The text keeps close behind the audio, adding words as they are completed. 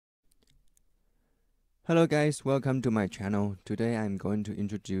Hello guys, welcome to my channel. Today I'm going to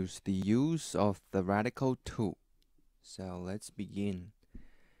introduce the use of the radical tool. So let's begin.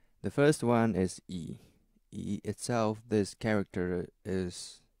 The first one is E. E itself, this character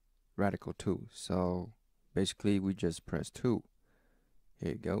is radical 2. So basically we just press 2.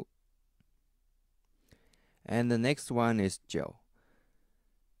 Here you go. And the next one is Joe.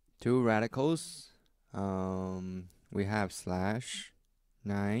 Two radicals. We have slash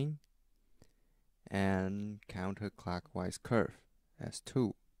 9 and counterclockwise curve as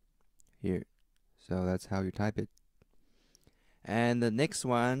 2 here. So that's how you type it. And the next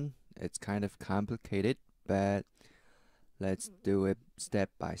one, it's kind of complicated, but let's do it step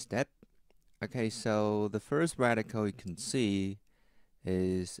by step. Okay, so the first radical you can see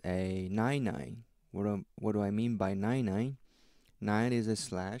is a 9. What do I mean by 9? 9 is a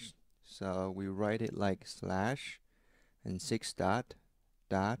slash, so we write it like slash and 6 dot,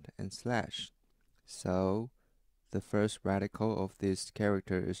 and slash. So the first radical of this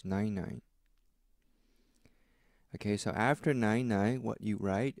character is 9. Okay, so after 9, what you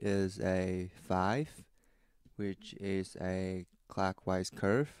write is a 5, which is a clockwise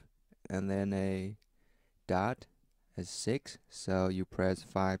curve, and then a dot as 6, so you press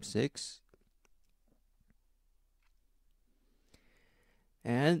 5, 6.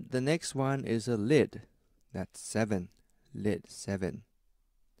 And the next one is a lid, that's 7, lid 7.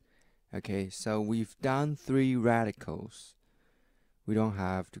 Okay, so we've done 3 radicals. We don't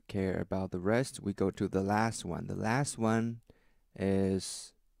have to care about the rest. We go to the last one. The last one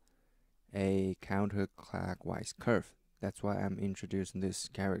is a counterclockwise curve. That's why I'm introducing this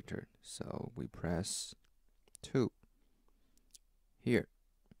character. So we press 2 here.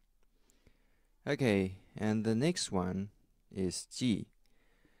 Okay, and the next one is G.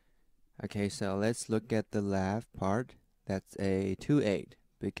 Okay, so let's look at the left part. That's a 2/8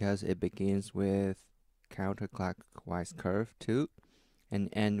 because it begins with counterclockwise curve 2 and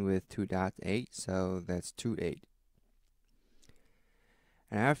end with 2.8, so that's 2/8.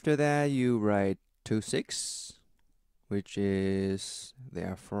 And after that you write 2, 6, which is,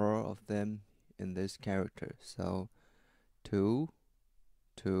 there are 4 of them in this character, so 2,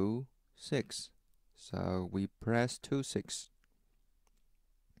 2, 6. So we press 2, 6.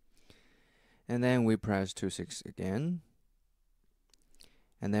 And then we press 2, 6 again.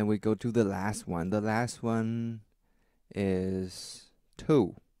 And then we go to the last one. The last one is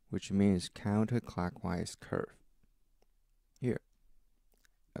 2, which means counterclockwise curve. Here.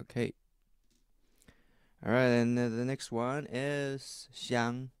 Okay. Alright, and the next one is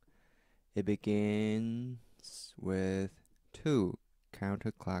xiang. It begins with 2,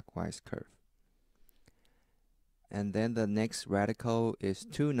 counterclockwise curve. And then the next radical is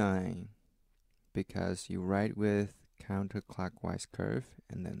 2, 9, because you write with counterclockwise curve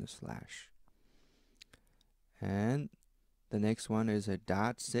and then the slash. And the next one is a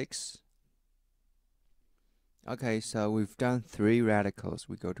dot 6. Okay, so we've done 3 radicals.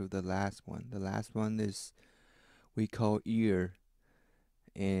 We go to the last one. The last one is, we call ear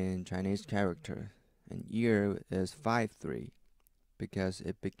in Chinese character. And ear is 5, 3 because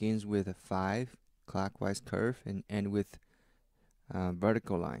it begins with a 5 clockwise curve and end with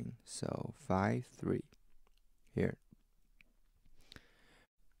vertical line. So 5, 3 here.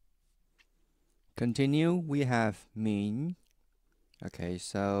 Continue, we have mean. Okay,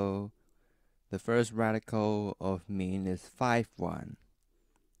 so the first radical of mean is 5, 1.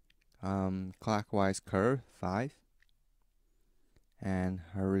 Clockwise curve 5 and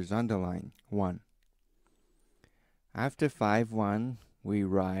horizontal line 1. After 5, 1, we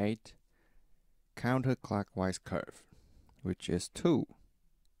write counterclockwise curve, which is 2.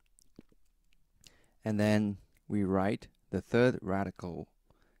 And then we write the third radical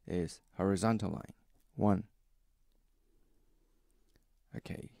is horizontal line 1.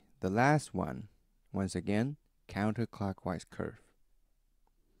 Okay, the last one, once again, counterclockwise curve.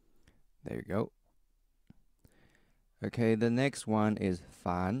 There you go. Okay, the next one is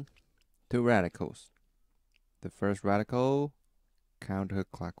fan, 2 radicals. The first radical,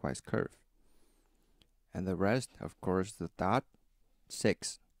 counterclockwise curve. And the rest, of course, the dot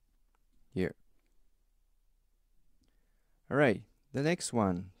 6 here. Alright, the next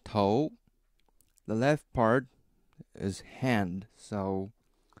one, toe. The left part is hand, so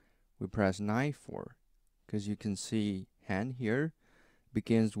we press 9, 4 because you can see hand here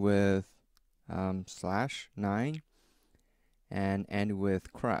begins with slash 9 and end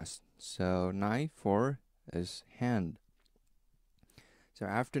with cross. So 9, 4 is hand. So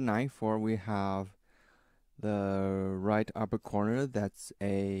after 9, 4 we have the right upper corner, that's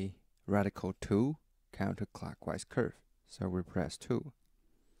a radical 2 counterclockwise curve. So we press 2.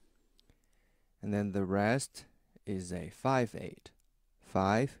 And then the rest is a 5/8.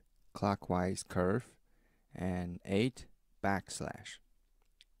 5 clockwise curve and 8 backslash.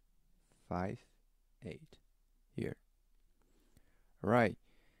 5, 8 here. Alright,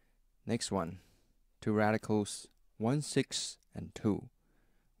 next one. Two radicals 1, 6 and 2.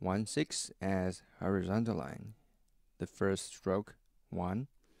 1, 6 as horizontal line. The first stroke 1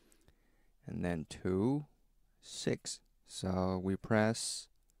 and then 2, 6. So we press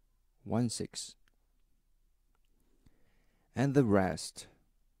 1, 6. And the rest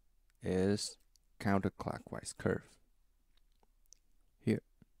is counterclockwise curve here.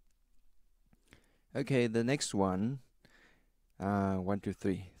 Okay, the next one, 1, 2,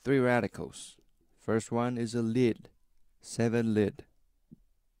 3. 3 radicals. First one is a lid, 7 lid.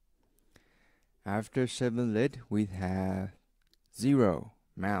 After 7 lid, we have 0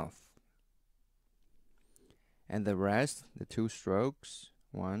 mouth. And the rest, the 2 strokes,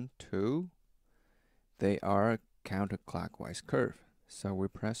 1, 2, they are counterclockwise curve. So we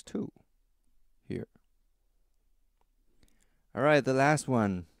press 2 here. Alright, the last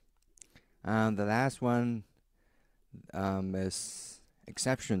one. Is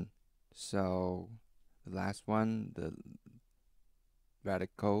exception. So the last one, the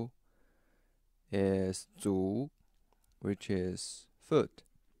radical is 足, which is foot.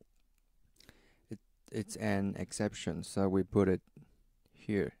 It's an exception, so we put it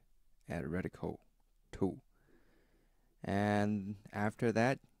here at radical 2. And after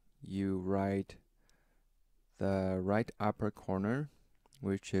that, you write the right upper corner,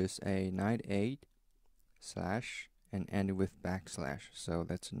 which is a 9/8 slash and end with backslash. So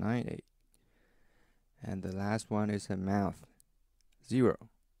that's 9/8. And the last one is a mouth, 0.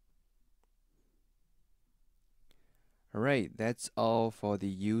 Alright, that's all for the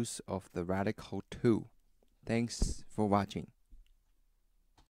use of the radical 2. Thanks for watching.